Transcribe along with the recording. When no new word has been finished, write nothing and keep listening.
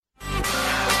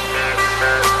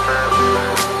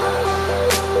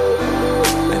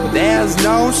there's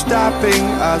no stopping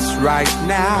us right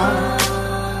now.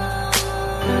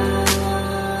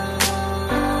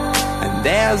 And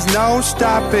there's no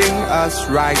stopping us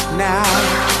right now.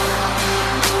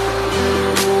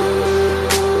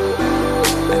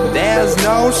 And there's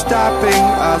no stopping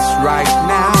us right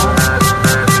now.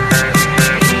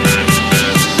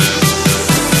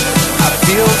 I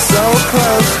feel so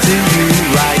close to you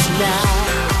right now.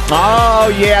 Oh,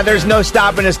 yeah, there's no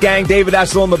stopping us, gang. David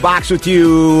Essel in the box with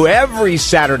you every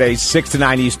Saturday, 6 to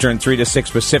 9 Eastern, 3 to 6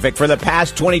 Pacific. For the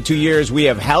past 22 years, we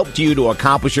have helped you to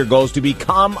accomplish your goals to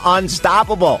become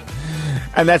unstoppable.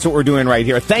 And that's what we're doing right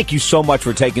here. Thank you so much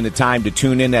for taking the time to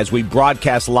tune in as we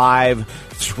broadcast live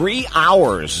 3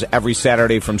 hours every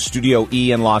Saturday from Studio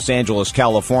E in Los Angeles,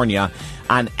 California,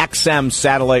 on XM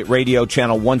Satellite Radio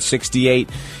Channel 168.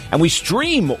 And we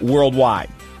stream worldwide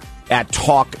at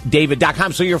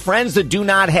TalkDavid.com. So your friends that do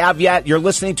not have yet, you're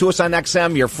listening to us on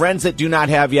XM, your friends that do not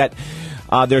have yet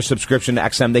their subscription to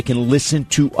XM, they can listen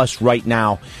to us right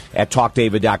now at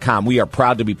TalkDavid.com. We are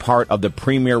proud to be part of the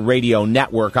Premier Radio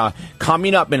Network.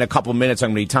 Coming up in a couple minutes,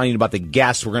 I'm going to be telling you about the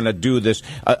guests. We're going to do this,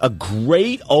 a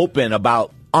great open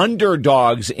about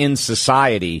underdogs in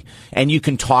society, and you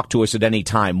can talk to us at any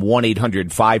time,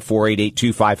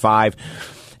 1-800-548-8255.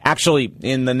 Actually,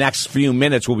 in the next few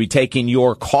minutes, we'll be taking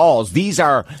your calls. These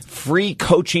are free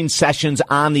coaching sessions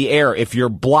on the air. If you're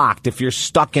blocked, if you're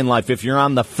stuck in life, if you're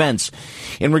on the fence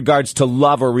in regards to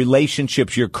love or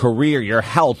relationships, your career, your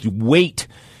health, weight,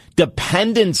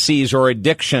 dependencies or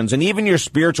addictions, and even your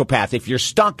spiritual path. If you're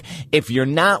stuck, if you're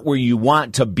not where you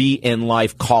want to be in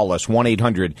life, call us,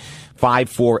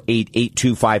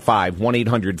 1-800-548-8255,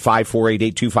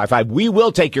 1-800-548-8255. We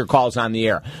will take your calls on the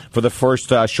air for the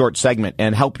first short segment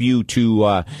and help you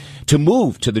to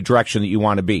move to the direction that you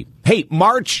want to be. Hey,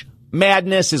 March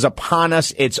Madness is upon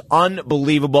us. It's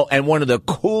unbelievable. And one of the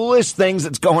coolest things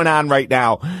that's going on right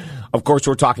now, of course,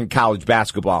 we're talking college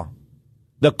basketball.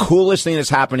 The coolest thing that's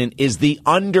happening is the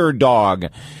underdog,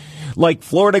 like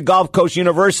Florida Gulf Coast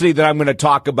University that I'm going to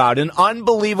talk about. An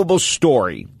unbelievable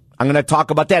story. I'm going to talk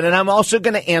about that. And I'm also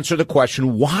going to answer the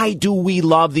question, why do we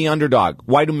love the underdog?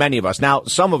 Why do many of us? Now,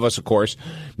 some of us, of course,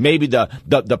 maybe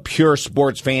the pure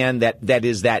sports fan that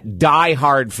is that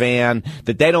diehard fan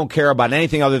that they don't care about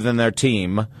anything other than their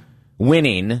team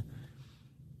winning.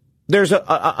 There's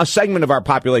a segment of our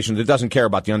population that doesn't care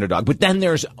about the underdog. But then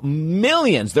there's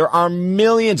millions. There are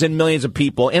millions and millions of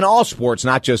people in all sports,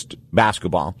 not just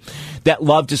basketball, that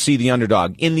love to see the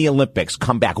underdog in the Olympics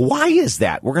come back. Why is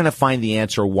that? We're going to find the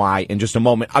answer why in just a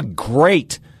moment. A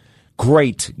great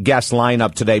guest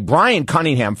lineup today. Brian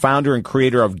Cunningham, founder and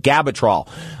creator of Gavitrol,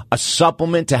 a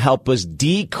supplement to help us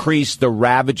decrease the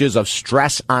ravages of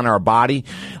stress on our body.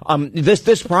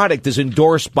 This product is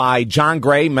endorsed by John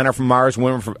Gray, Men Are From Mars,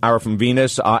 Women Are From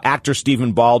Venus, actor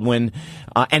Stephen Baldwin,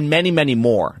 and many, many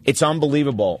more. It's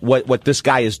unbelievable what this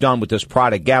guy has done with this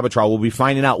product, Gavitrol. We'll be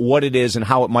finding out what it is and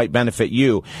how it might benefit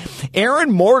you.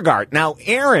 Erin Morgart. Now,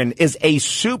 Erin is a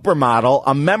supermodel,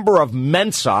 a member of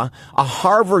Mensa, a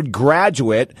Harvard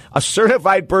graduate, a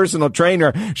certified personal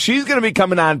trainer. She's going to be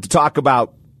coming on to talk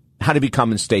about how to become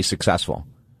and stay successful.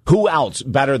 Who else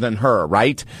better than her,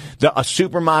 right? A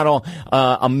supermodel,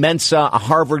 a Mensa, a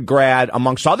Harvard grad,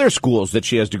 amongst other schools that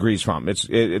she has degrees from.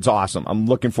 It's awesome. I'm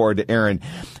looking forward to Erin.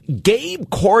 Gabe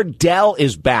Cordell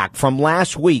is back from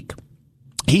last week.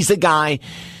 He's the guy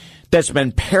that's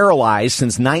been paralyzed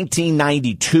since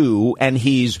 1992, and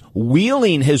he's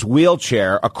wheeling his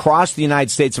wheelchair across the United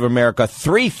States of America,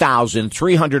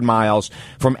 3,300 miles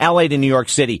from L.A. to New York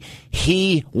City.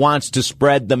 He wants to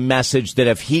spread the message that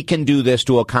if he can do this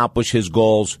to accomplish his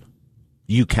goals,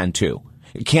 you can too.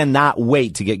 Cannot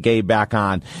wait to get Gabe back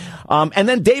on. And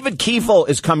then David Kiefel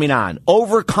is coming on,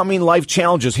 overcoming life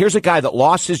challenges. Here's a guy that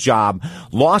lost his job,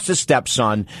 lost his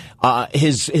stepson.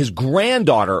 His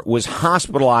granddaughter was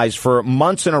hospitalized for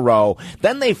months in a row.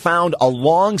 Then they found a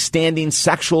long-standing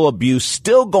sexual abuse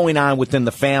still going on within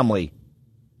the family.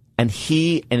 And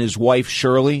he and his wife,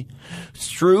 Shirley,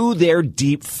 through their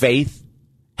deep faith,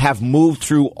 have moved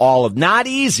through all of, not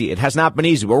easy. It has not been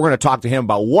easy, but we're going to talk to him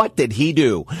about what did he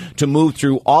do to move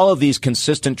through all of these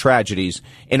consistent tragedies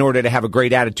in order to have a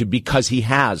great attitude, because he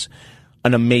has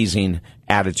an amazing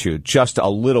attitude. Just a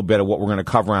little bit of what we're going to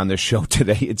cover on this show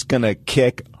today. It's going to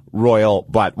kick royal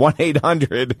butt.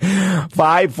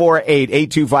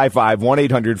 1-800-548-8255.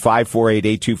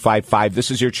 1-800-548-8255. This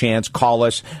is your chance. Call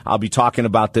us. I'll be talking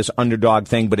about this underdog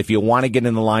thing, but if you want to get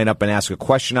in the lineup and ask a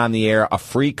question on the air, a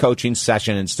free coaching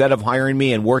session, instead of hiring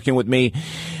me and working with me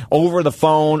over the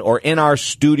phone or in our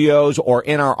studios or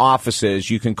in our offices,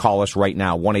 you can call us right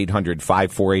now.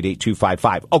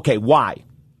 1-800-548-8255. Okay, why?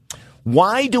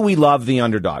 Why do we love the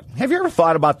underdog? Have you ever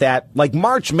thought about that? Like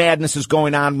March Madness is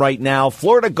going on right now,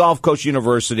 Florida Gulf Coast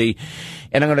University,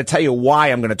 and I'm going to tell you why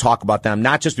I'm going to talk about them.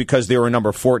 Not just because they were a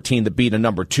number 14 that beat a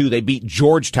number 2. They beat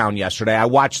Georgetown yesterday. I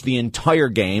watched the entire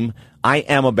game. I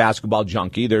am a basketball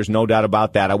junkie. There's no doubt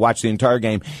about that. I watched the entire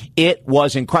game. It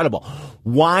was incredible.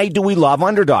 Why do we love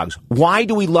underdogs? Why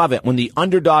do we love it when the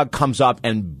underdog comes up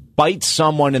and bites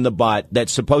someone in the butt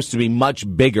that's supposed to be much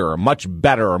bigger, much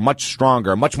better, much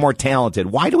stronger, much more talented?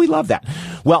 Why do we love that?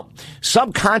 Well,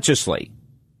 subconsciously,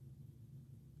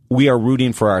 we are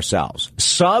rooting for ourselves.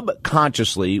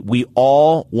 Subconsciously, we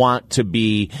all want to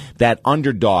be that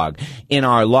underdog in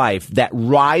our life that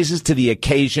rises to the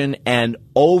occasion and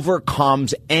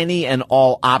overcomes any and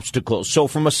all obstacles. So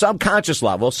from a subconscious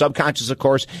level, subconscious, of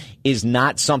course, is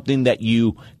not something that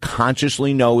you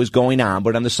consciously know is going on,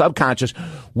 but on the subconscious,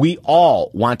 we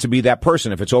all want to be that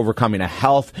person. If it's overcoming a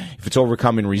health, if it's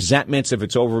overcoming resentments, if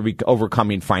it's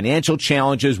overcoming financial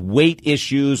challenges, weight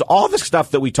issues, all the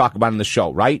stuff that we talk about in the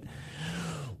show, right?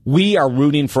 We are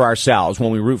rooting for ourselves when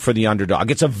we root for the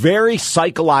underdog. It's a very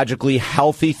psychologically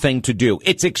healthy thing to do.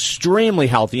 It's extremely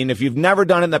healthy. And if you've never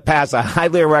done it in the past, I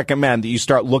highly recommend that you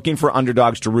start looking for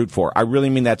underdogs to root for. I really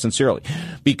mean that sincerely,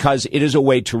 because it is a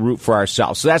way to root for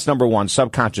ourselves. So that's number one,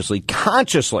 subconsciously.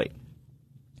 Consciously,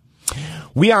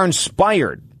 we are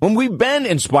inspired. When we've been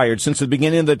inspired since the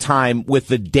beginning of the time with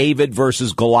the David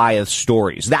versus Goliath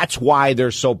stories. That's why they're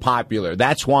so popular.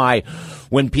 That's why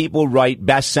when people write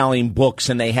best-selling books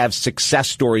and they have success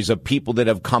stories of people that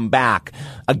have come back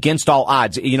against all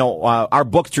odds. You know, our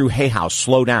book through Hay House,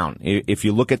 Slow Down. If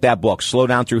you look at that book, Slow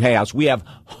Down through Hay House, we have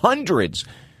hundreds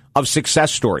of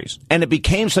success stories. And it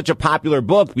became such a popular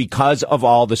book because of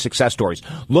all the success stories.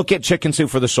 Look at Chicken Soup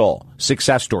for the Soul.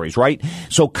 Success stories, right?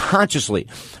 So consciously,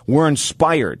 we're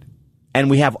inspired, and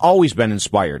we have always been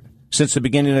inspired since the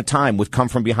beginning of time with come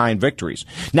from behind victories.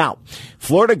 Now,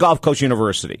 Florida Gulf Coast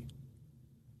University,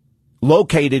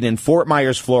 located in Fort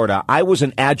Myers, Florida. I was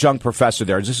an adjunct professor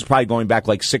there. This is probably going back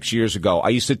like 6 years ago. I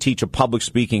used to teach a public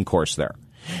speaking course there.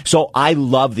 So I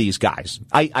love these guys.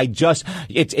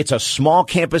 It's a small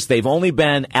campus. They've only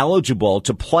been eligible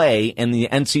to play in the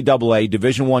NCAA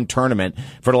Division I tournament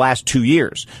for the last 2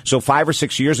 years. So 5 or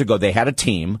 6 years ago, they had a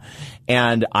team,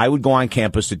 and I would go on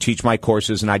campus to teach my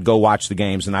courses, and I'd go watch the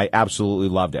games, and I absolutely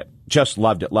loved it. Just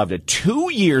loved it.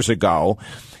 2 years ago,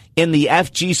 in the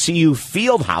FGCU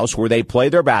Fieldhouse where they play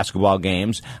their basketball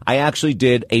games, I actually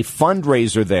did a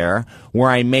fundraiser there where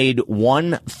I made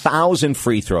 1,000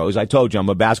 free throws. I told you I'm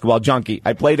a basketball junkie.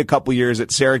 I played a couple years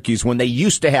at Syracuse when they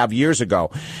used to have, years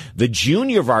ago, the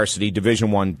junior varsity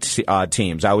Division I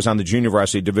teams. I was on the junior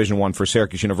varsity Division I for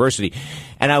Syracuse University.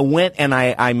 And I went and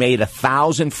I made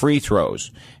 1,000 free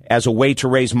throws as a way to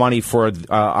raise money for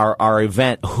our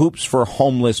event, Hoops for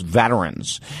Homeless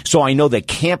Veterans. So I know the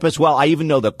campus well. I even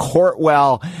know the court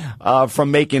well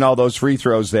from making all those free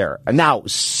throws there. Now,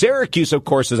 Syracuse, of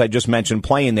course, as I just mentioned,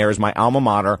 playing there is my alma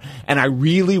mater, and I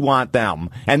really want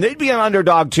them. And they'd be an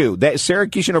underdog, too.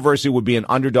 Syracuse University would be an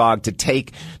underdog to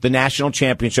take the national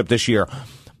championship this year.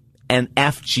 And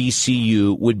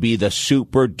FGCU would be the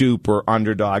super duper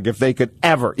underdog if they could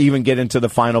ever even get into the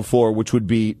Final Four, which would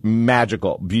be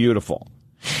magical, beautiful.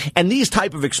 And these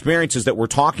type of experiences that we're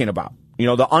talking about, you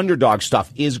know, the underdog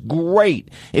stuff is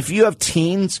great. If you have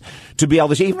teens, to be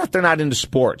able to, even if they're not into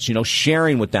sports, you know,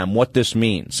 sharing with them what this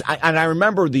means. I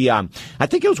remember I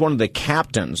think it was one of the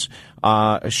captains,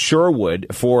 Sherwood,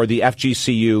 for the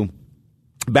FGCU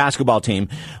basketball team,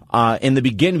 in the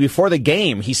beginning, before the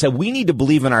game, he said, we need to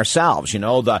believe in ourselves. You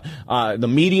know, the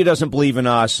media doesn't believe in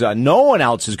us. No one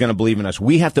else is going to believe in us.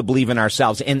 We have to believe in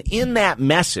ourselves. And in that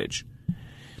message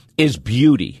is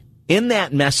beauty. In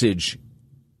that message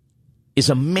is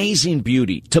amazing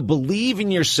beauty. To believe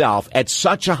in yourself at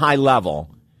such a high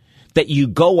level that you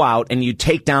go out and you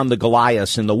take down the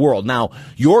Goliaths in the world. Now,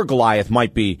 your Goliath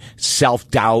might be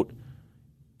self-doubt.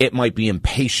 It might be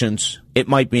impatience. It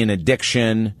might be an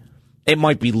addiction. It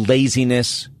might be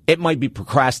laziness. It might be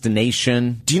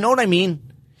procrastination. Do you know what I mean?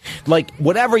 Like,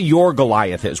 whatever your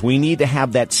Goliath is, we need to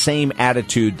have that same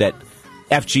attitude that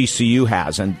FGCU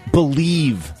has and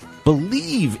believe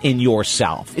in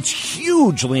yourself. It's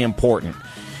hugely important.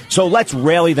 So let's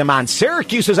rally them on.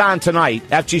 Syracuse is on tonight.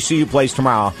 FGCU plays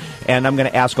tomorrow. And I'm going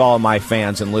to ask all of my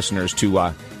fans and listeners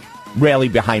to rally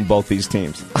behind both these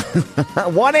teams.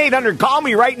 1-800, call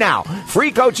me right now.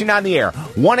 Free coaching on the air.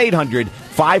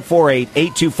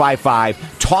 1-800-548-8255.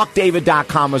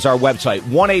 TalkDavid.com is our website.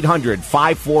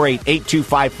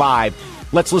 1-800-548-8255.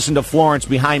 Let's listen to Florence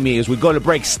behind me as we go to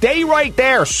break. Stay right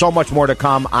there. So much more to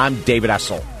come. I'm David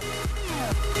Essel.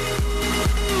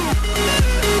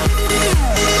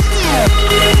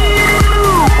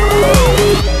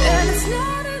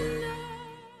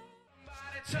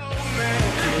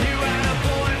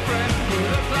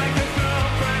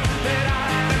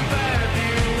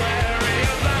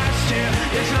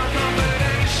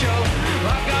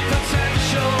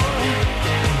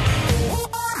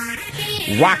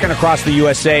 Rocking across the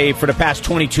USA for the past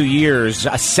 22 years.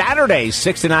 Saturday,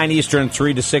 6 to 9 Eastern,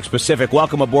 3 to 6 Pacific.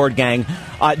 Welcome aboard, gang.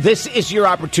 This is your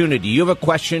opportunity. You have a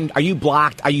question? Are you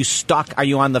blocked? Are you stuck? Are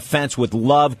you on the fence with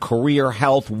love, career,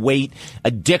 health, weight,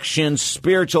 addiction,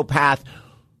 spiritual path?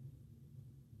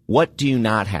 What do you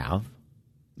not have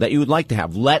that you would like to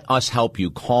have? Let us help you.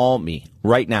 Call me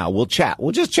right now. We'll chat.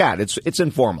 We'll just chat. It's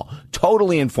informal.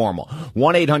 Totally informal.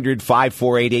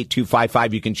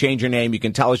 1-800-548-8255. You can change your name. You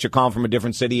can tell us you're calling from a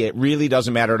different city. It really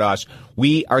doesn't matter to us.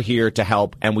 We are here to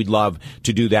help, and we'd love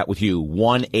to do that with you.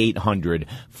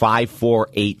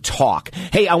 1-800-548-TALK.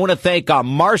 Hey, I want to thank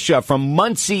Marcia from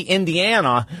Muncie,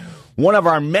 Indiana, one of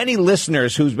our many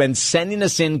listeners who's been sending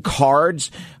us in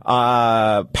cards,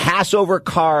 Passover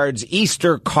cards,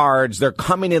 Easter cards. They're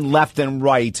coming in left and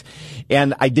right.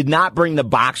 And I did not bring the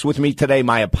box with me today.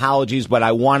 My apologies, but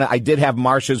I did have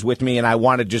Marcia's with me, and I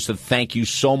wanted just to thank you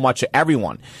so much,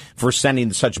 everyone, for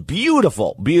sending such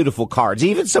beautiful, beautiful cards.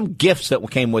 Even some gifts that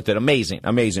came with it. Amazing,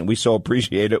 amazing. We so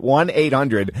appreciate it.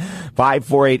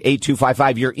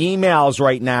 1-800-548-8255. Your emails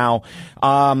right now.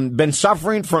 Been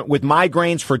suffering with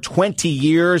migraines for 20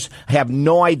 years. I have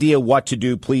no idea what to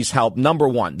do. Please help. Number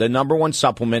one, the number one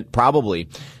supplement probably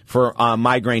for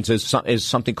migraines is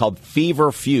something called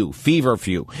Feverfew.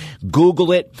 Feverfew.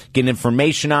 Google it, get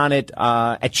information on it,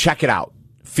 and check it out.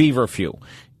 Feverfew.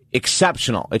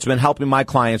 Exceptional. It's been helping my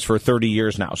clients for 30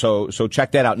 years now. So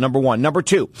check that out. Number one. Number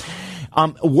two,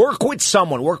 work with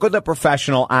someone, work with a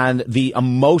professional on the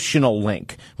emotional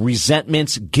link.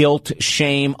 Resentments, guilt,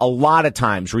 shame. A lot of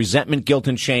times, resentment, guilt,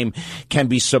 and shame can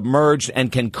be submerged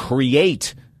and can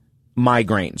create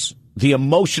migraines. The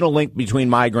emotional link between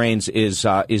migraines is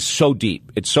so deep.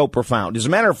 It's so profound. As a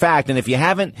matter of fact, and if you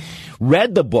haven't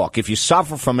read the book, if you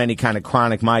suffer from any kind of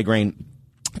chronic migraine,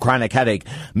 chronic headache,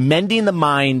 Mending the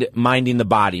Mind, Minding the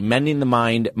Body. Mending the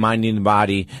Mind, Minding the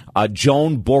Body.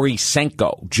 Joan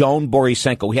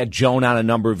Borisenko. We had Joan on a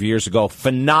number of years ago.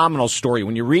 Phenomenal story.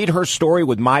 When you read her story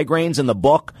with migraines in the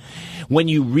book,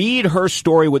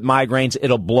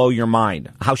 it'll blow your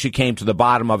mind how she came to the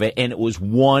bottom of it. And it was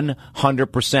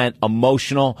 100%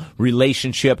 emotional,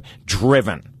 relationship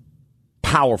driven.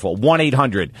 Powerful.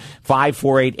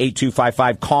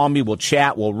 1-800-548-8255. Call me. We'll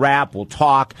chat. We'll rap. We'll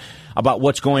talk about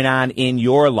what's going on in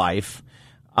your life.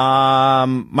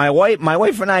 My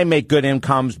wife and I make good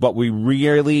incomes, but we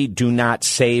really do not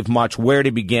save much. Where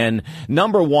to begin?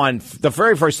 Number one, the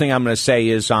very first thing I'm going to say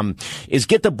is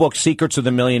get the book Secrets of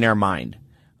the Millionaire Mind.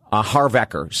 Harv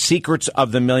Eker, Secrets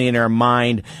of the Millionaire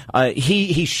Mind.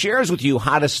 He shares with you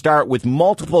how to start with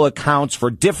multiple accounts for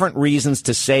different reasons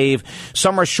to save.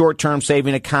 Some are short-term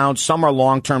saving accounts. Some are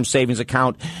long-term savings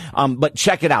account. But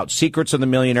check it out. Secrets of the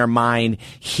Millionaire Mind.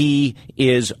 He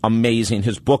is amazing.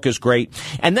 His book is great.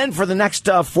 And then for the next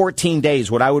 14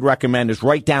 days, what I would recommend is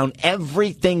write down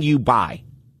everything you buy.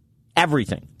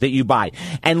 Everything that you buy.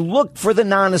 And look for the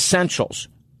non-essentials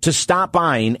to stop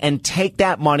buying and take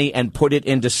that money and put it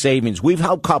into savings. We've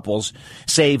helped couples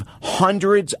save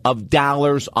hundreds of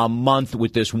dollars a month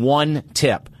with this one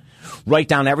tip. Write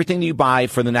down everything that you buy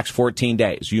for the next 14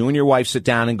 days. You and your wife sit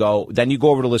down and then you go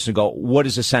over to list and go, what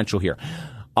is essential here?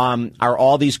 Are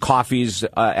all these coffees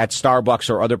at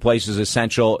Starbucks or other places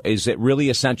essential? Is it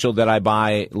really essential that I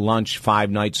buy lunch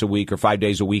 5 nights a week or 5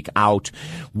 days a week out?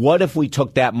 What if we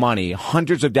took that money,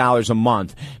 hundreds of dollars a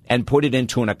month, and put it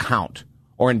into an account?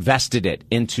 Or invested it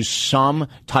into some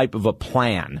type of a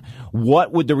plan,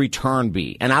 what would the return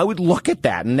be? And I would look at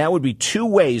that, and that would be 2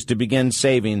 ways to begin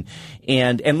saving.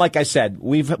 And like I said,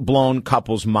 we've blown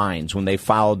couples' minds when they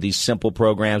followed these simple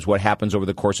programs. What happens over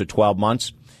the course of 12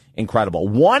 months? Incredible.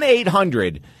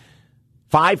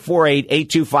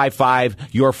 1-800-548-8255,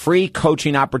 your free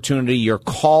coaching opportunity, your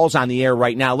calls on the air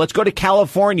right now. Let's go to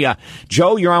California.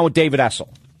 Joe, you're on with David Essel.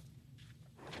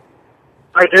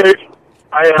 Hi, Dave.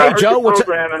 I heard Joe, the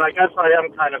program, and I guess I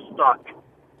am kind of stuck.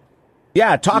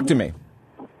 Yeah, talk to me.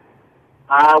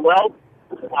 About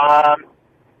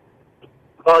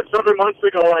 7 months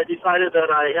ago, I decided that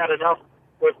I had enough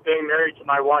with being married to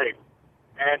my wife.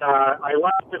 And I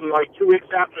left, and like 2 weeks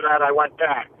after that, I went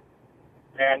back.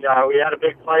 And we had a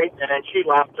big fight, and then she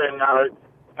left, and now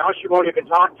she won't even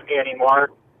talk to me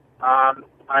anymore. I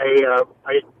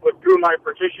withdrew my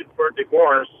petition for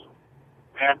divorce,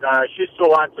 and she still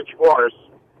wants a divorce.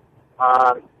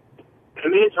 In the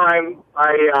meantime,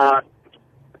 I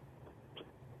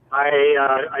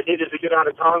needed to get out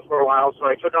of town for a while, so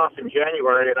I took off in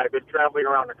January, and I've been traveling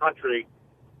around the country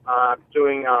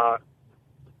doing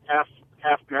half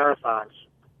marathons.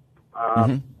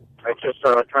 I just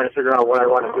trying to figure out what I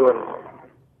want to do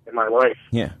in my life.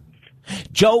 Yeah.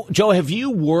 Joe, have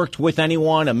you worked with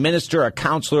anyone, a minister, a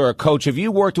counselor, a coach? Have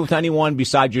you worked with anyone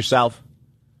besides yourself?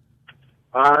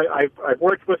 I've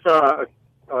worked with a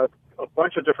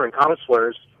bunch of different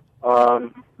counselors,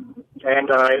 and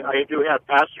I do have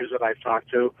pastors that I've talked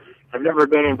to. I've never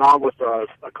been involved with a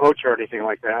coach or anything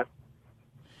like that.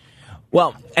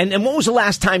 Well, and when was the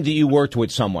last time that you worked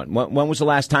with someone? When was the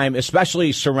last time,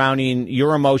 especially surrounding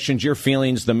your emotions, your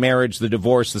feelings, the marriage, the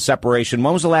divorce, the separation?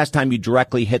 When was the last time you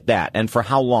directly hit that, and for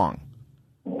how long?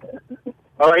 Well,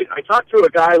 I talked to a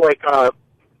guy like about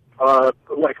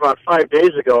 5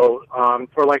 days ago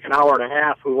for like an hour and a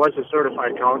half, who was a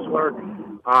certified counselor.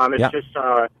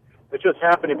 It just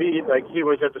happened to be like he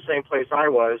was at the same place I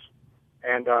was,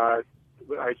 and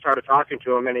I started talking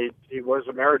to him, and he was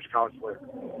a marriage counselor.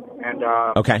 And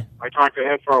okay. I talked to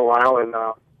him for a while and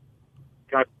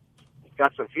got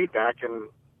some feedback, and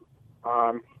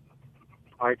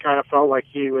I kind of felt like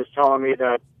he was telling me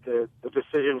that the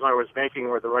decisions I was making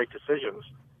were the right decisions.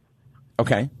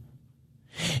 Okay.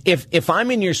 If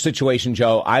I'm in your situation,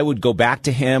 Joe, I would go back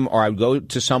to him, or I would go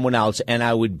to someone else, and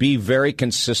I would be very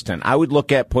consistent. I would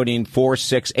look at putting 4,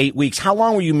 6, 8 weeks. How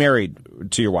long were you married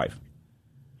to your wife?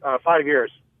 5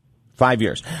 years. 5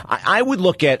 years. I would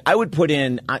put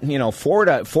in, 4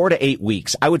 to 8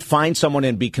 weeks. I would find someone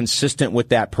and be consistent with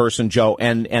that person, Joe,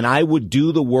 and I would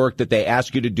do the work that they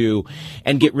ask you to do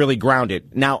and get really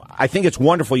grounded. Now, I think it's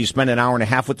wonderful you spend an hour and a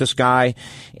half with this guy,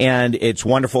 and it's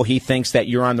wonderful he thinks that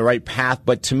you're on the right path,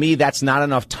 but to me, that's not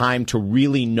enough time to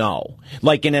really know.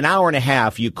 Like in an hour and a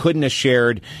half, you couldn't have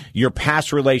shared your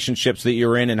past relationships that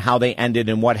you're in and how they ended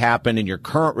and what happened in your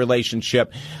current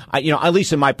relationship. At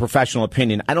least in my professional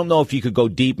opinion, I don't know if you could go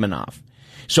deep enough.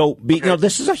 So,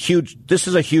 this is a huge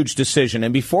decision.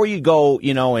 And before you go,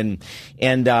 and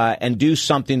do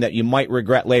something that you might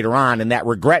regret later on, and that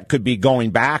regret could be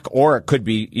going back, or it could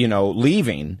be,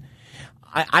 leaving.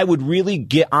 I would really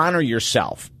honor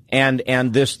yourself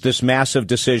and this massive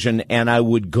decision. And I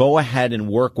would go ahead and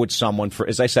work with someone for,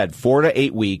 as I said, 4 to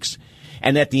 8 weeks.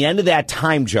 And at the end of that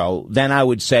time, Joe, then I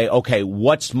would say, okay,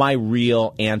 what's my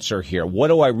real answer here? What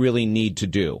do I really need to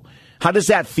do? How does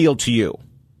that feel to you?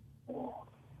 Well,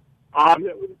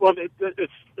 it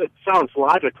sounds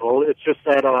logical. It's just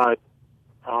that to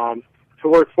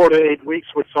work 4 to 8 weeks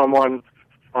with someone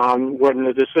when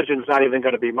the decision's not even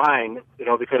going to be mine,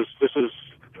 because this is,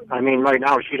 right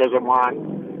now she doesn't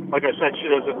want, like I said, she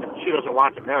doesn't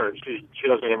want the marriage. She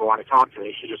doesn't even want to talk to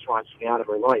me. She just wants me out of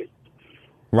her life.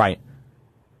 Right.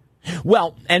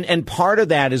 Well, and part of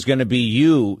that is going to be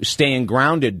you staying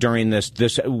grounded during this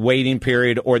waiting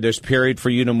period, or this period for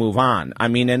you to move on.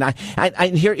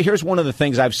 Here's one of the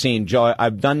things I've seen, Joe.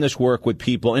 I've done this work with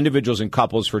people, individuals and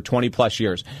couples, for 20 plus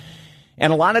years.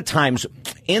 And a lot of times,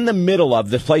 in the middle of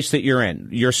the place that you're in,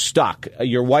 you're stuck.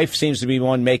 Your wife seems to be the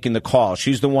one making the call.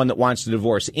 She's the one that wants the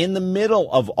divorce. In the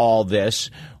middle of all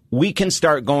this, we can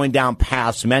start going down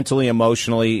paths mentally,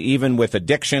 emotionally, even with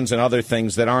addictions and other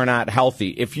things that are not healthy.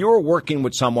 If you're working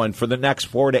with someone for the next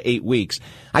 4 to 8 weeks,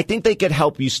 I think they could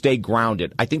help you stay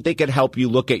grounded. I think they could help you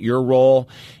look at your role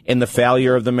in the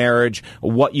failure of the marriage,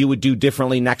 what you would do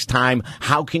differently next time.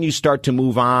 How can you start to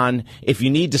move on? If you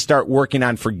need to start working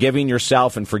on forgiving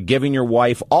yourself and forgiving your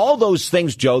wife, all those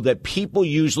things, Joe, that people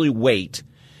usually wait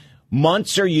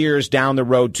months or years down the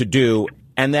road to do,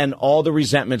 and then all the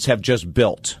resentments have just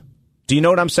built. Do you know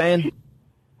what I'm saying?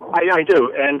 I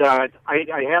do, and I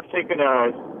have taken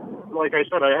like I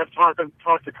said, I have talked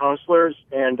to counselors,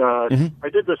 and I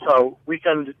did this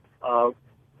weekend is a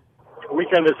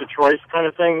choice kind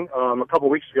of thing a couple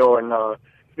weeks ago in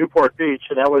Newport Beach,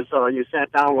 and that was you sat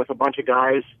down with a bunch of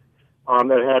guys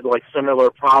that had like similar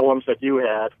problems that you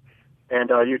had, and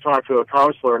you talked to a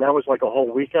counselor, and that was like a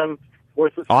whole weekend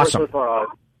worth of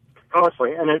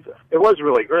counseling, and it was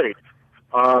really great.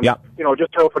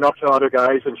 Just to open up to other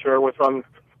guys and share with them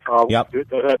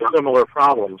that had similar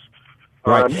problems.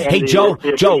 Right. Hey, Joe,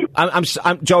 I'm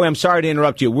Joey, I'm sorry to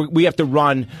interrupt you. We have to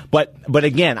run, but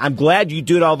again, I'm glad you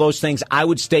did all those things. I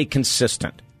would stay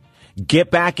consistent.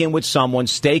 Get back in with someone,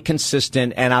 stay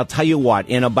consistent, and I'll tell you what,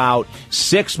 in about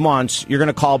 6 months, you're going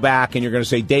to call back and you're going to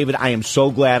say, David, I am so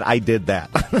glad I did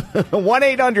that.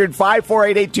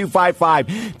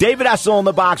 1-800-548-8255. David Essel in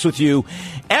the box with you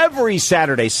every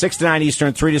Saturday, 6 to 9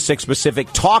 Eastern, 3 to 6 Pacific.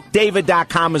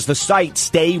 TalkDavid.com is the site.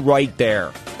 Stay right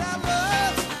there.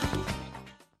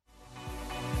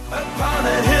 Upon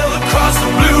a hill across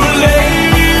the blue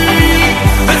lake,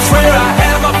 that's where I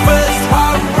had my first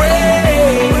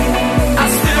heartbreak. I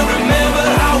still remember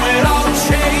how it all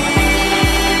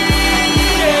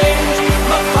changed.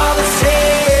 My father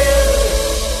said,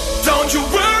 don't you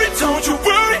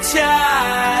worry,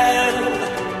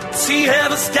 child. See heaven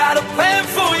heaven's got a plan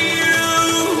for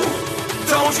you.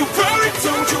 Don't you worry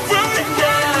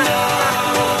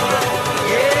now.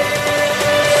 Yeah.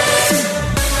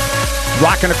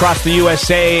 Rocking across the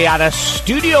USA out of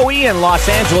Studio E in Los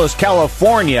Angeles,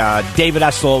 California. David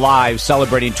Essel Live,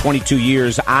 celebrating 22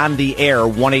 years on the air.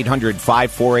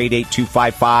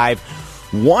 1-800-548-8255.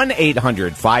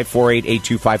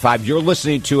 1-800-548-8255. You're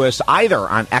listening to us either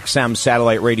on XM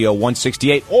Satellite Radio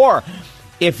 168, or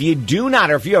if you do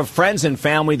not, or if you have friends and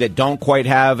family that don't quite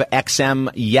have XM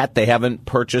yet, they haven't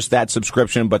purchased that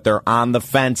subscription, but they're on the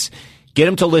fence, get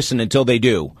them to listen until they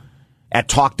do at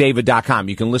TalkDavid.com.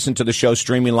 You can listen to the show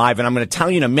streaming live, and I'm going to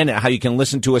tell you in a minute how you can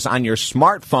listen to us on your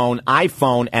smartphone,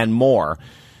 iPhone, and more.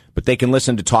 But they can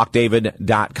listen to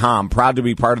TalkDavid.com. Proud to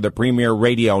be part of the Premier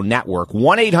Radio Network.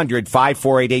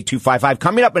 1-800-548-8255.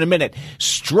 Coming up in a minute,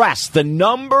 stress, the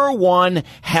number one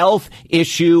health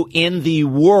issue in the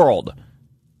world.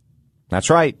 That's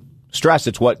right. Stress,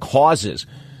 it's what causes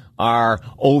our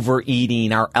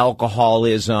overeating, our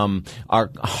alcoholism,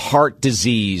 our heart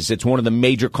disease. It's one of the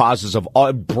major causes of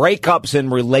all breakups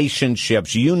in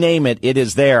relationships. You name it, it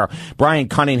is there. Brian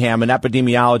Cunningham, an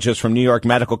epidemiologist from New York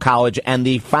Medical College and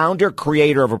the founder,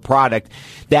 creator of a product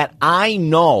that I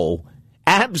know,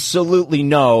 absolutely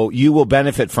know, you will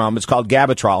benefit from. It's called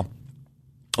Gavitrol.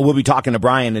 We'll be talking to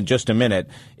Brian in just a minute.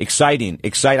 Exciting.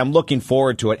 I'm looking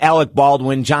forward to it. Alec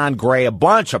Baldwin, John Gray, a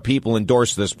bunch of people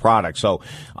endorse this product. So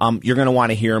you're going to want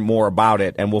to hear more about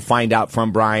it, and we'll find out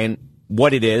from Brian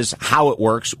what it is, how it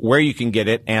works, where you can get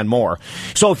it, and more.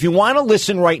 So if you want to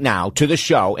listen right now to the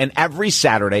show, and every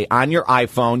Saturday on your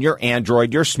iPhone, your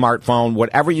Android, your smartphone,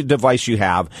 whatever your device you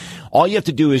have, all you have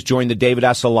to do is join the David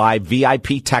Essel Live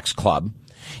VIP Text Club.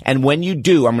 And when you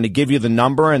do, I'm going to give you the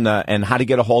number and how to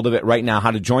get a hold of it right now, how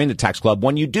to join the text club.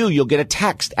 When you do, you'll get a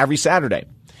text every Saturday.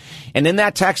 And in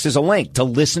that text is a link to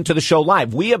listen to the show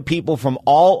live. We have people from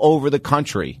all over the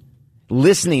country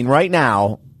listening right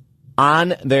now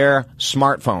on their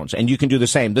smartphones. And you can do the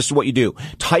same. This is what you do.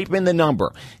 Type in the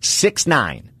number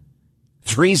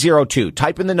 69302.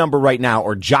 Type in the number right now,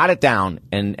 or jot it down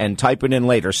and type it in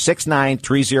later.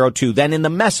 69302. Then in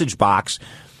the message box,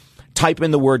 type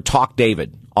in the word Talk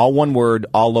David. All one word,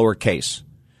 all lowercase.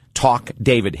 Talk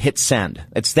David. Hit send.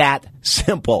 It's that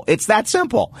simple.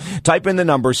 Type in the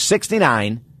number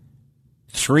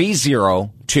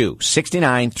 69302.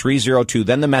 69302.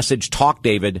 Then the message Talk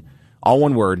David. All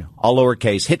one word, all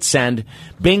lowercase. Hit send.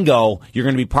 Bingo. You're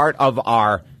going to be part of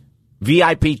our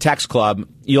VIP text club.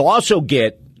 You'll also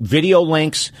get video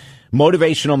links,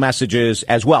 motivational messages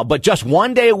as well, but just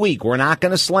one day a week. We're not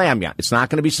going to slam you. It's not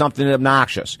going to be something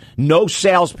obnoxious. No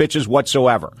sales pitches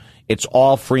whatsoever. It's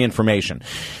all free information.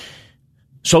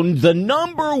 So the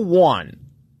number one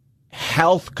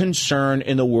health concern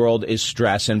in the world is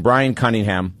stress. And Brian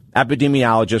Cunningham,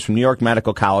 epidemiologist from New York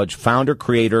Medical College, founder,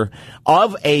 creator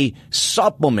of a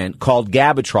supplement called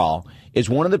Gavitrol, is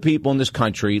one of the people in this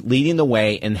country leading the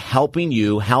way in helping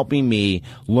you, helping me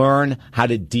learn how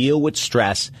to deal with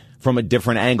stress from a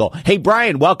different angle. Hey,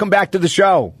 Brian, welcome back to the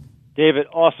show. David,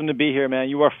 awesome to be here, man.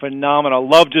 You are phenomenal.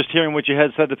 Love just hearing what you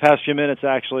had said the past few minutes,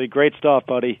 actually. Great stuff,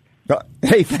 buddy.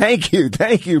 Hey, thank you,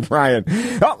 Brian.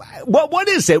 What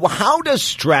is it? Well, how does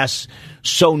stress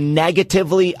so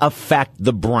negatively affect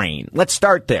the brain? Let's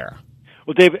start there.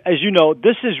 Well, David, as you know,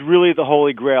 this is really the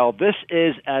holy grail. This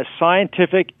is as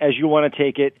scientific as you want to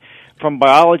take it, from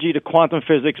biology to quantum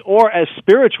physics, or as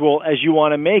spiritual as you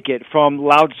want to make it, from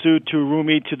Lao Tzu to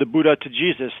Rumi to the Buddha to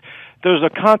Jesus. There's a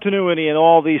continuity in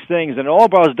all these things, and it all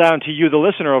boils down to you, the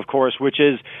listener, of course, which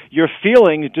is your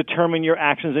feelings determine your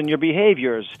actions and your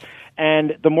behaviors.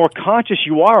 And the more conscious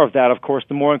you are of that, of course,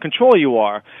 the more in control you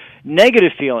are.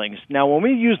 Negative feelings. Now, when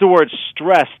we use the word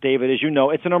stress, David, as you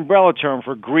know, it's an umbrella term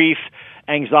for grief,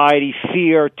 anxiety,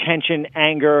 fear, tension,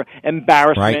 anger,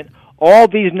 embarrassment. Right. All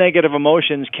these negative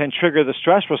emotions can trigger the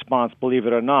stress response, believe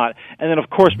it or not. And then,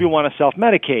 of course, we want to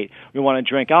self-medicate. We want to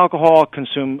drink alcohol,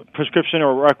 consume prescription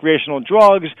or recreational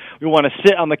drugs. We want to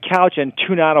sit on the couch and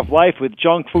tune out of life with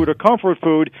junk food or comfort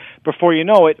food. Before you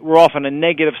know it, we're off in a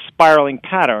negative spiraling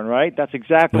pattern, right? That's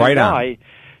exactly why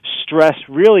stress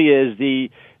really is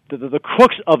the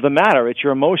crux of the matter. It's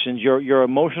your emotions. Your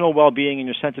emotional well-being and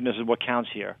your sensitiveness is what counts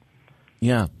here.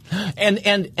 Yeah.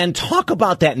 And talk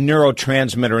about that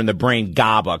neurotransmitter in the brain,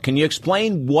 GABA. Can you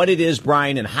explain what it is,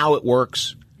 Brian, and how it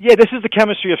works? Yeah, this is the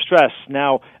chemistry of stress.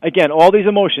 Now, again, all these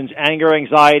emotions, anger,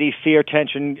 anxiety, fear,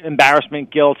 tension,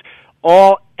 embarrassment, guilt,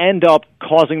 all end up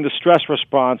causing the stress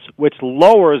response, which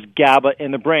lowers GABA in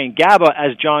the brain. GABA,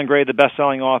 as John Gray, the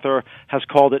best-selling author, has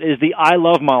called it, is the I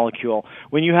love molecule.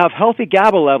 When you have healthy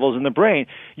GABA levels in the brain,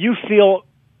 you feel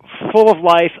full of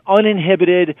life,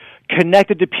 uninhibited,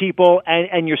 connected to people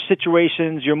and your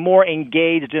situations. You're more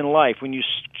engaged in life. When you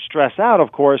stress out,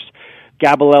 of course,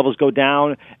 GABA levels go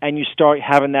down, and you start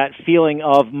having that feeling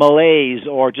of malaise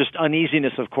or just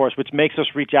uneasiness, of course, which makes us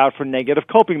reach out for negative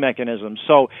coping mechanisms.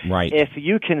 So if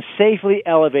you can safely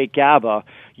elevate GABA,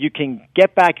 you can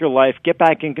get back your life, get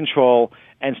back in control,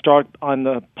 and start on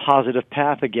the positive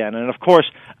path again. And, of course,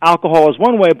 alcohol is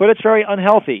one way, but it's very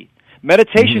unhealthy.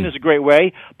 Meditation is a great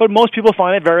way, but most people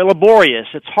find it very laborious.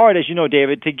 It's hard, as you know,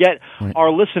 David, to get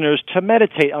our listeners to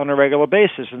meditate on a regular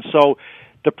basis. And so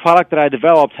the product that I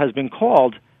developed has been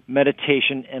called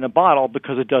Meditation in a Bottle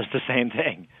because it does the same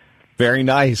thing. Very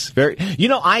nice.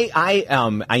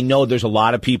 I know there's a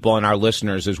lot of people and our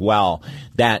listeners as well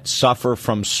that suffer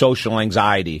from social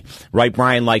anxiety, right,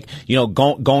 Brian? Like,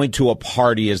 going to a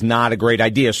party is not a great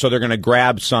idea. So they're going to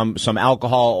grab some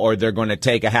alcohol, or they're going to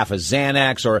take a half a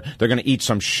Xanax, or they're going to eat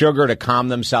some sugar to calm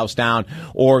themselves down,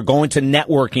 or going to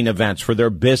networking events for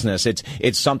their business.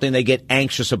 It's something they get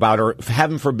anxious about, or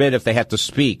heaven forbid if they have to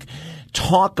speak.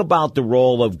 Talk about the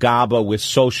role of GABA with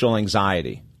social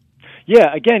anxiety.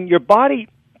 Yeah, again, your body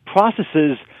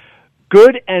processes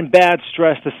good and bad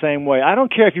stress the same way. I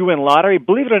don't care if you win lottery.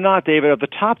 Believe it or not, David, of the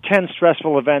top 10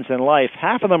 stressful events in life,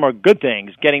 half of them are good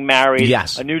things, getting married,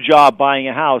 a new job, buying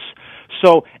a house.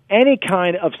 So any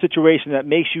kind of situation that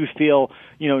makes you feel,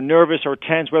 nervous or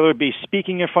tense, whether it be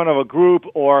speaking in front of a group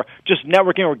or just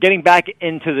networking or getting back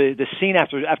into the scene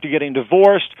after getting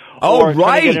divorced or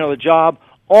trying to get another job,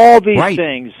 all these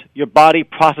things your body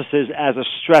processes as a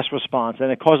stress response,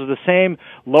 and it causes the same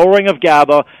lowering of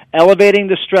GABA, elevating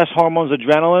the stress hormones,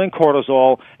 adrenaline and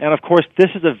cortisol, and of course this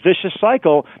is a vicious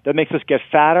cycle that makes us get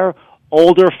fatter,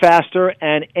 older faster,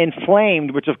 and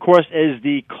inflamed, which of course is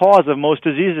the cause of most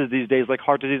diseases these days, like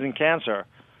heart disease and cancer.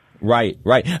 Right.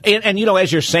 And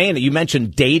as you're saying it, you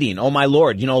mentioned dating. Oh, my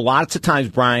Lord. Lots of times,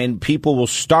 Brian, people will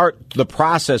start the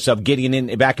process of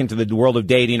getting back into the world of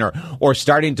dating or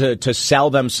starting to sell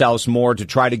themselves more to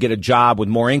try to get a job with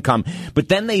more income. But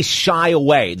then they shy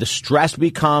away. The stress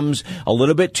becomes a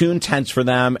little bit too intense for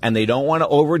them, and they don't want to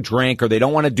overdrink or they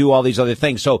don't want to do all these other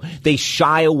things. So they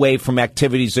shy away from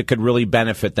activities that could really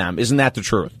benefit them. Isn't that the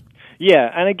truth? Yeah,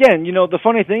 and again, the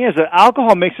funny thing is that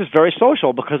alcohol makes us very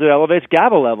social because it elevates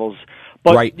GABA levels.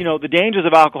 But, the dangers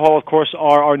of alcohol, of course,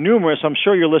 are numerous. I'm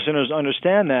sure your listeners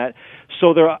understand that.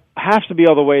 So there has to be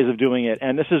other ways of doing it.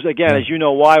 And this is, again, as you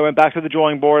know, why I went back to the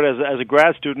drawing board as a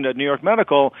grad student at New York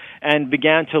Medical and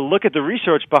began to look at the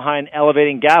research behind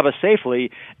elevating GABA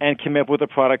safely and came up with a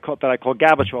product that I call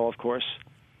Gabatrol, of course.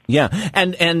 Yeah,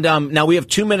 and now we have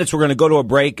 2 minutes. We're going to go to a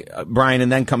break, Brian,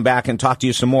 and then come back and talk to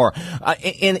you some more.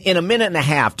 In a minute and a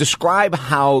half, describe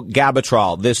how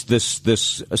Gabatrol,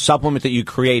 this supplement that you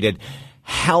created,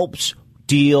 helps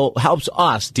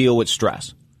us deal with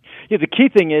stress. Yeah, the key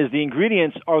thing is the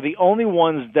ingredients are the only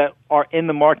ones that are in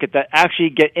the market that actually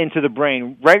get into the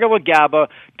brain. Regular GABA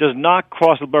does not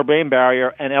cross the blood-brain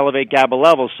barrier and elevate GABA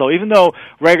levels. So even though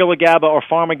regular GABA or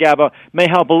pharma GABA may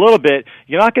help a little bit,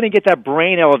 you're not going to get that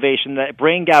brain elevation, that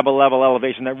brain GABA level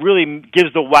elevation that really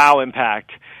gives the wow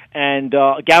impact. And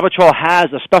Gabatrol has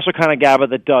a special kind of GABA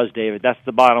that does, David. That's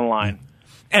the bottom line.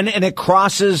 And it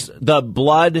crosses the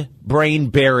blood-brain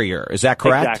barrier. Is that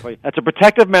correct? Exactly. That's a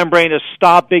protective membrane to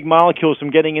stop big molecules from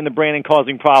getting in the brain and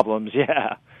causing problems.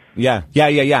 Yeah. Yeah.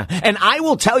 And I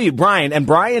will tell you, Brian, and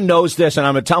Brian knows this, and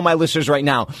I'm going to tell my listeners right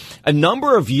now, a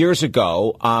number of years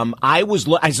ago,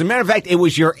 as a matter of fact, it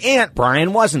was your aunt,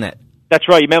 Brian, wasn't it? That's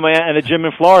right. You met my aunt at a gym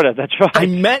in Florida. That's right.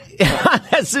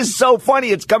 This is so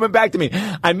funny. It's coming back to me.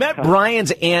 I met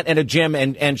Brian's aunt at a gym,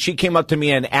 and she came up to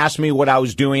me and asked me what I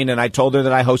was doing, and I told her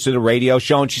that I hosted a radio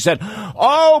show, and she said,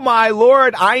 "Oh, my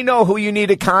Lord, I know who you need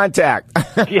to contact."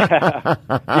 Yeah.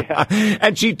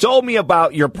 And she told me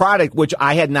about your product, which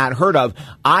I had not heard of.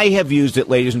 I have used it,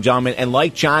 ladies and gentlemen, and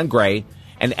like John Gray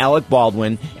and Alec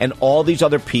Baldwin and all these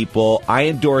other people, I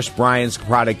endorse Brian's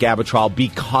product, Gabatrol,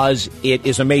 because it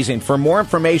is amazing. For more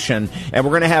information, and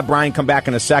we're going to have Brian come back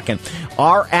in a second,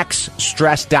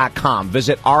 rxstress.com.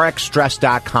 Visit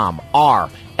rxstress.com.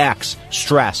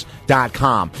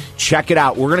 rxstress.com. Check it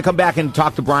out. We're going to come back and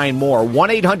talk to Brian more.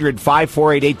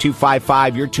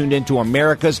 1-800-548-8255. You're tuned into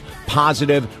America's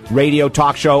Positive Radio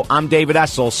Talk Show. I'm David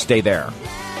Essel. Stay there.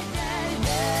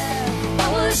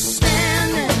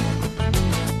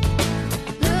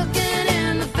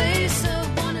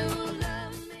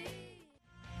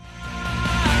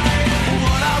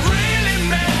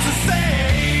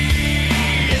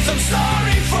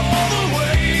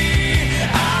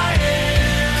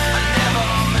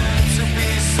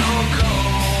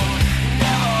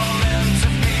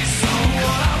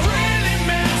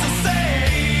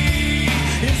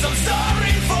 It's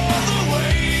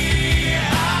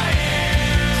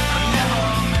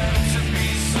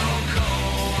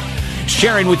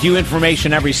Sharing with you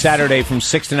information every Saturday from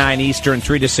 6 to 9 Eastern,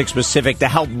 3 to 6 Pacific to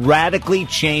help radically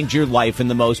change your life in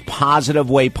the most positive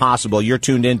way possible. You're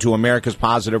tuned in to America's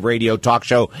Positive Radio Talk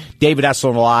Show. David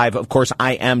Essel Live. Of course,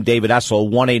 I am David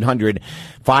Essel,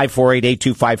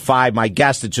 1-800-548-8255. My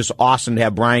guest, it's just awesome to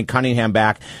have Brian Cunningham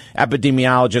back,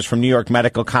 epidemiologist from New York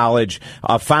Medical College,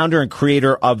 founder and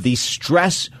creator of the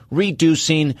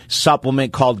stress-reducing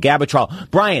supplement called Gavitrol.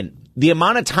 Brian, the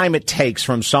amount of time it takes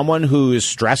from someone who is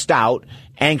stressed out,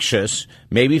 anxious,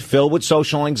 maybe filled with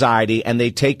social anxiety, and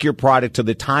they take your product to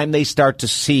the time they start to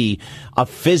see a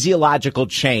physiological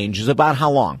change is about how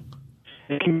long?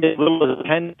 It can be as little as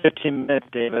 10, 15 minutes,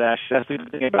 David, actually. That's the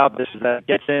good thing about this is that it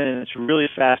gets in and it's really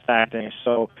fast acting.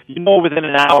 So you know within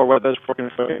an hour whether it's working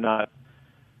for you or not.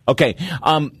 Okay.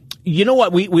 You know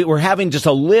what? We're having just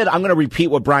I'm going to repeat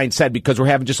what Brian said because we're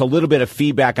having just a little bit of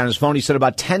feedback on his phone. He said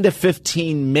about 10 to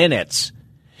 15 minutes,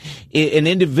 an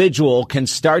individual can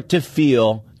start to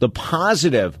feel the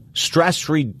positive stress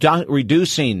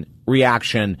reducing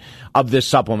reaction of this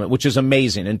supplement, which is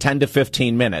amazing, in 10 to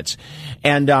 15 minutes.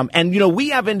 And you know, we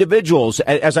have individuals,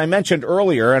 as I mentioned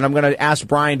earlier, and I'm going to ask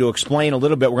Brian to explain a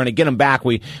little bit. We're going to get him back.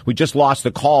 We just lost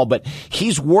the call, but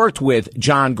he's worked with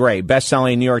John Gray,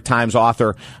 best-selling New York Times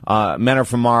author, Men Are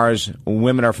From Mars,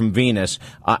 Women Are From Venus,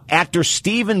 actor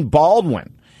Stephen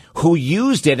Baldwin, who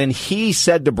used it, and he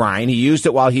said to Brian, he used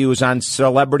it while he was on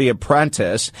Celebrity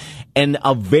Apprentice in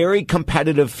a very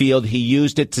competitive field. He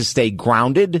used it to stay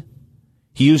grounded.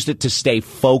 He used it to stay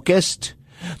focused.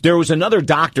 There was another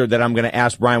doctor that I'm going to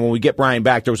ask Brian when we get Brian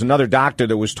back. There was another doctor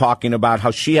that was talking about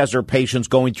how she has her patients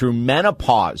going through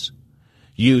menopause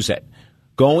use it.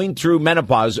 Going through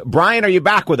menopause. Brian, are you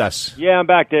back with us? Yeah, I'm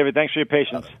back, David. Thanks for your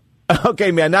patience.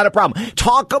 Okay, man, not a problem.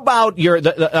 Talk about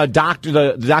the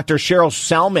Dr. Cheryl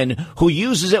Selman, who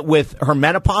uses it with her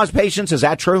menopause patients. Is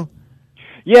that true?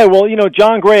 Yeah, well, you know,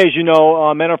 John Gray, as you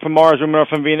know, Men Are From Mars, Women Are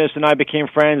From Venus, and I became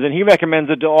friends, and he recommends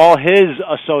it to all his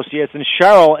associates, and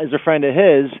Cheryl is a friend of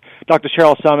his, Dr.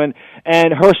 Cheryl Selman,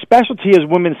 and her specialty is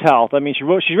women's health. I mean,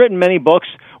 she's written many books.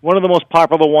 One of the most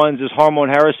popular ones is Hormone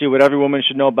Heresy, what every woman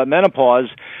should know about menopause.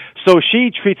 So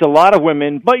she treats a lot of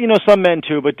women, but, you know, some men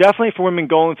too, but definitely for women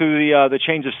going through the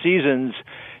change of seasons,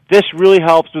 this really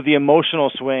helps with the emotional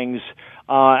swings.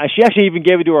 And she actually even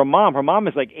gave it to her mom. Her mom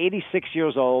is like 86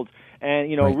 years old.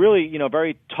 And, you know, really, you know,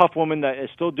 very tough woman that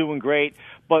is still doing great,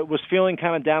 but was feeling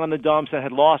kind of down in the dumps and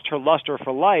had lost her luster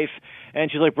for life. And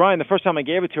she's like, Brian, the first time I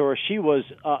gave it to her, she was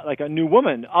like a new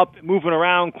woman, up, moving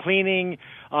around, cleaning.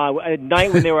 At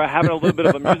night when they were having a little bit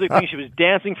of a music thing, she was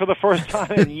dancing for the first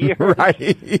time in years. Right.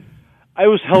 It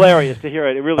was hilarious to hear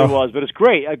it. It really was. But it's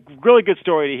great. A really good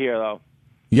story to hear, though.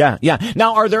 Yeah, yeah.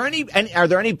 Now, are there any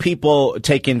people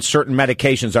taking certain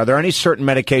medications? Are there any certain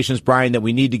medications, Brian, that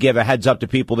we need to give a heads up to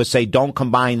people to say don't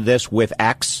combine this with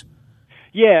X?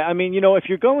 Yeah, I mean, you know, if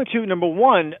you're going to, number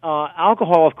one,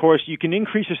 alcohol, of course, you can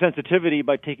increase your sensitivity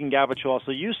by taking Gavitrol,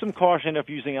 so use some caution if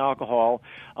using alcohol.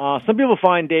 Some people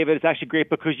find, David, it's actually great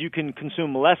because you can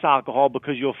consume less alcohol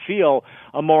because you'll feel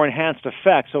a more enhanced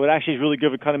effect, so it actually is really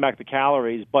good at cutting back the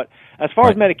calories. But as far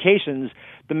as medications,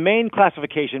 the main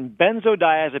classification,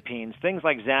 benzodiazepines, things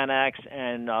like Xanax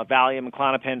and Valium and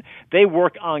Klonopin, they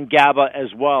work on GABA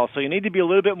as well, so you need to be a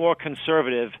little bit more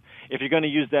conservative if you're going to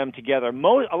use them together.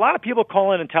 A lot of people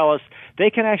call in and tell us they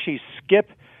can actually skip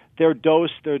their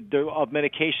dose of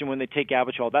medication when they take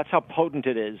Gavitrol. That's how potent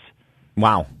it is.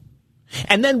 Wow.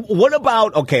 And then what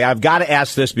about, okay, I've got to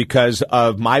ask this because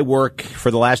of my work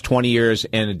for the last 20 years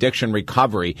in addiction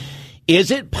recovery. Is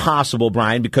it possible,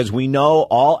 Brian, because we know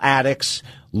all addicts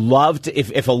love to,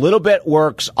 if a little bit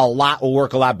works, a lot will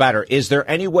work a lot better. Is there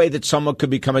any way that someone could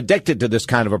become addicted to this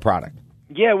kind of a product?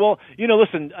 Yeah, well, you know,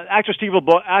 listen, actor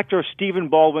Stephen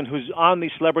Baldwin, who's on the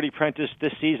Celebrity Apprentice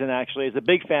this season, actually, is a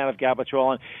big fan of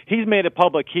Gavitrol, and he's made it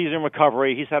public. He's in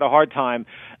recovery. He's had a hard time.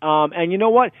 And you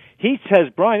know what? He says,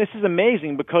 Brian, this is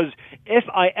amazing because if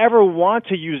I ever want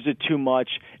to use it too much,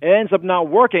 it ends up not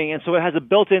working, and so it has a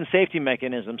built-in safety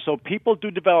mechanism. So people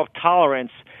do develop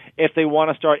tolerance if they want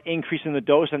to start increasing the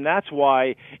dose, and that's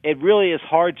why it really is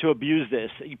hard to abuse this.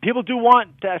 People do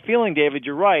want that feeling, David,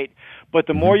 you're right, but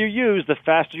the more you use, the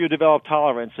faster you develop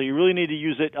tolerance. So you really need to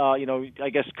use it, I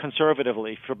guess,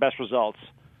 conservatively for best results.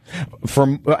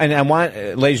 And I want,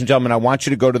 ladies and gentlemen, I want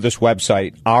you to go to this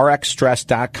website,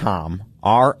 rxstress.com,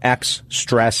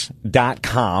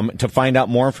 rxstress.com to find out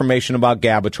more information about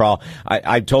Gavitrol.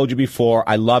 I told you before,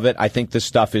 I love it. I think this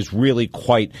stuff is really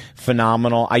quite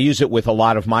phenomenal. I use it with a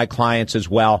lot of my clients as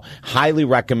well. Highly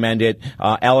recommend it.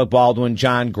 Alec Baldwin,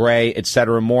 John Gray,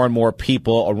 etc. More and more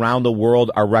people around the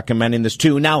world are recommending this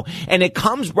too. Now, and it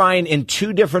comes, Brian, in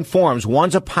two different forms.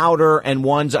 One's a powder and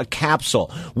one's a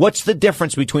capsule. What's the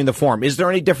difference between the form? Is there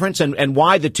any difference, and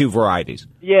why the two varieties?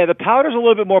 Yeah, the powder's a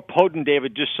little bit more potent,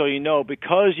 David, just so you know,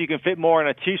 because you can fit more in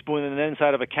a teaspoon than the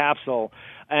inside of a capsule.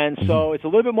 And so it's a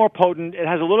little bit more potent. It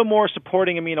has a little more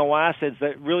supporting amino acids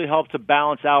that really help to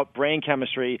balance out brain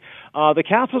chemistry. The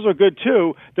capsules are good,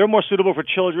 too. They're more suitable for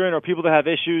children or people that have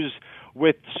issues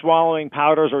with swallowing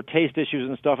powders or taste issues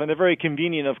and stuff. And they're very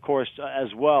convenient, of course,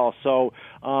 as well. So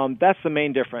that's the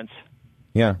main difference.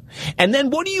 Yeah. And then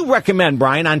what do you recommend,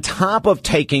 Brian, on top of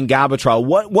taking Gavitrol?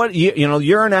 What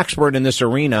you're an expert in this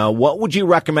arena. What would you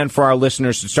recommend for our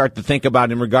listeners to start to think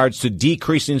about in regards to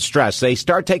decreasing stress? They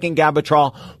start taking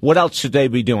Gavitrol. What else should they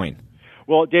be doing?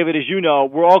 Well, David, as you know,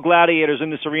 we're all gladiators in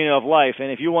this arena of life, and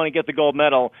if you want to get the gold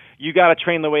medal, you got to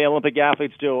train the way Olympic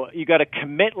athletes do. You got to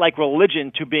commit like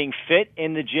religion to being fit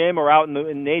in the gym or out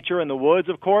in nature, in the woods,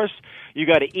 of course. You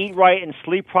got to eat right and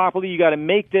sleep properly. You got to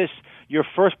make this your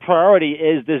first priority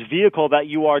is this vehicle that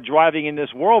you are driving in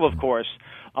this world, of course.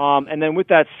 And then with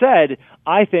that said,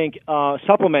 I think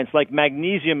supplements like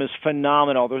magnesium is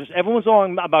phenomenal. Everyone's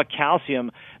talking about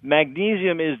calcium.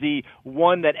 Magnesium is the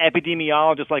one that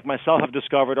epidemiologists like myself have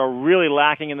discovered are really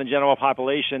lacking in the general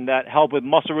population that help with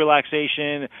muscle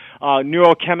relaxation,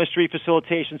 neurochemistry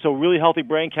facilitation. So really healthy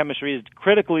brain chemistry is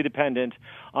critically dependent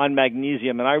on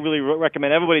magnesium. And I really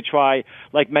recommend everybody try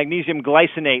like magnesium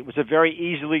glycinate, which is very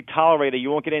easily tolerated. You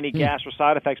won't get any gas or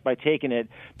side effects by taking it.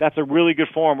 That's a really good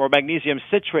form. Or magnesium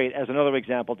citrate, as another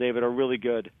example, David, are really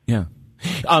good. Yeah.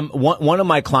 One of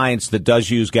my clients that does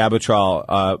use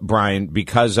Gavitrol, Brian,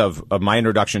 because of my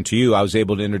introduction to you, I was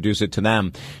able to introduce it to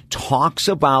them, talks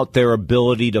about their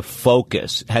ability to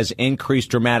focus has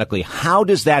increased dramatically. How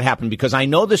does that happen? Because I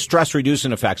know the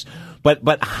stress-reducing effects,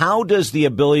 but how does the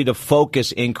ability to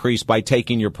focus increase by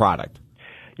taking your product?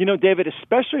 You know, David,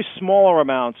 especially smaller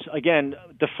amounts, again,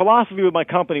 the philosophy with my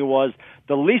company was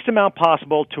the least amount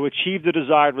possible to achieve the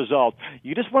desired result.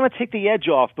 You just want to take the edge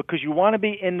off because you want to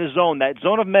be in the zone, that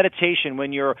zone of meditation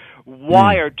when you're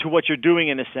wired to what you're doing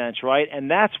in a sense, right?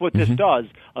 And that's what this does.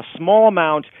 A small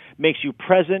amount makes you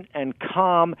present and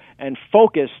calm and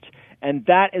focused, and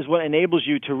that is what enables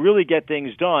you to really get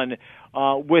things done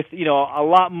with, a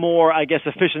lot more, I guess,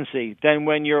 efficiency than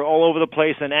when you're all over the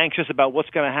place and anxious about what's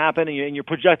going to happen and you're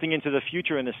projecting into the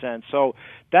future in a sense. So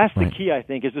that's the key, I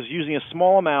think, is just using a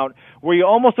small amount where you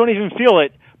almost don't even feel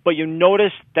it, but you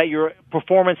notice that your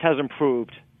performance has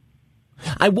improved.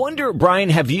 I wonder, Brian,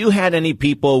 have you had any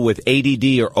people with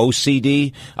ADD or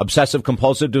OCD, obsessive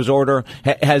compulsive disorder?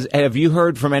 Have you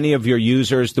heard from any of your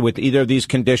users with either of these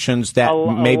conditions that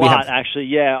maybe have? Actually,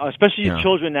 yeah, especially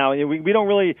children now. We don't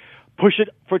really push it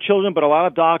for children, but a lot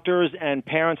of doctors and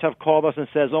parents have called us and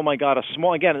says, oh my God,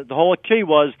 the whole key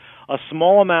was a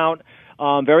small amount,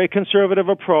 very conservative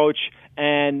approach,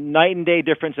 and night and day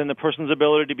difference in the person's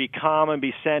ability to be calm and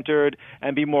be centered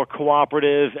and be more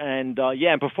cooperative and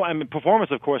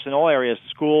performance, of course, in all areas.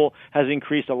 School has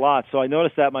increased a lot, so I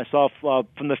noticed that myself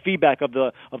from the feedback of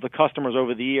the customers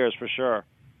over the years, for sure.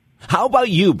 How about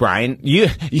you, Brian? Do you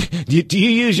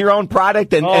use your own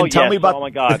product and tell me about? Oh my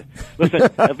God! Listen,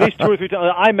 at least 2 or 3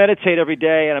 times. I meditate every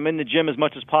day, and I'm in the gym as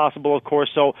much as possible, of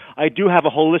course. So I do have a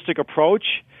holistic approach.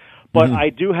 But I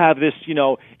do have this,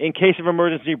 in case of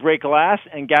emergency, break glass,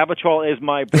 and Gavitrol is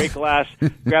my break glass,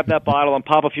 grab that bottle and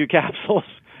pop a few capsules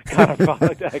kind of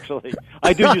product, actually.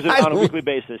 I do use it on a weekly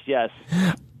basis, yes.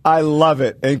 I love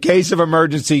it. In case of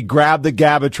emergency, grab the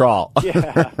Gavitrol.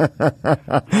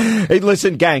 Yeah. Hey,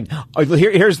 listen, gang,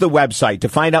 here's the website to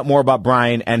find out more about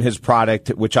Brian and his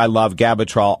product, which I love,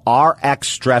 Gavitrol,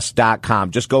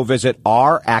 rxstress.com. Just go visit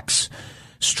rxstress.com.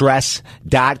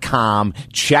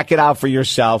 Check it out for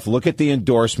yourself. Look at the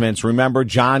endorsements. Remember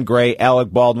John Gray,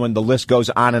 Alec Baldwin, the list goes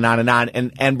on and on and on.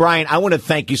 And Brian, I want to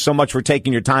thank you so much for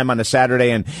taking your time on a Saturday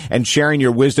and sharing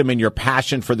your wisdom and your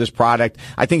passion for this product.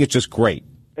 I think it's just great.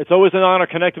 It's always an honor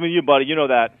connecting with you, buddy. You know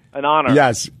that. An honor.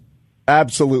 Yes,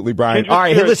 absolutely, Brian. Kindred all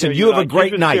right, hey, listen, you have a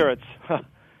great night. Spirits.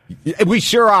 We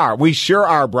sure are. We sure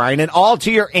are, Brian. And all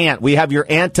to your aunt. We have your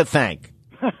aunt to thank.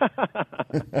 That's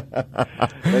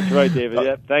right, David.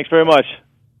 Yeah. Thanks very much.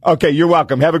 Okay, you're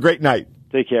welcome. Have a great night.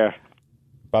 Take care.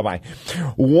 Bye-bye.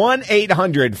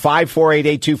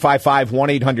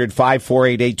 1-800-548-8255,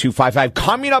 1-800-548-8255.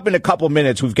 Coming up in a couple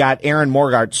minutes, we've got Erin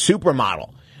Morgart,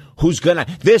 supermodel,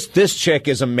 this chick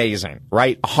is amazing,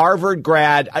 right? Harvard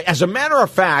grad. As a matter of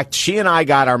fact, she and I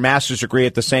got our master's degree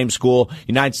at the same school,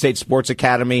 United States Sports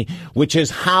Academy, which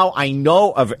is how I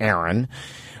know of Erin.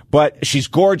 But she's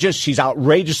gorgeous. She's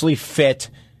outrageously fit.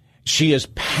 She is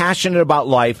passionate about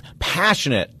life,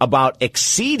 passionate about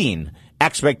exceeding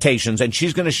expectations, and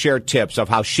she's going to share tips of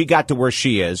how she got to where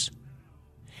she is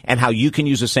and how you can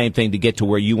use the same thing to get to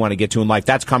where you want to get to in life.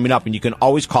 That's coming up, and you can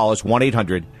always call us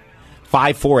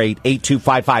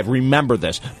 1-800-548-8255. Remember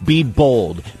this. Be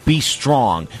bold. Be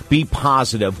strong. Be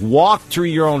positive. Walk through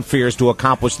your own fears to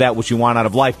accomplish that which you want out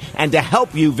of life. And to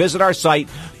help you, visit our site,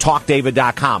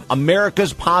 talkdavid.com.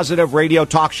 America's Positive Radio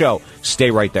Talk Show. Stay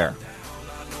right there.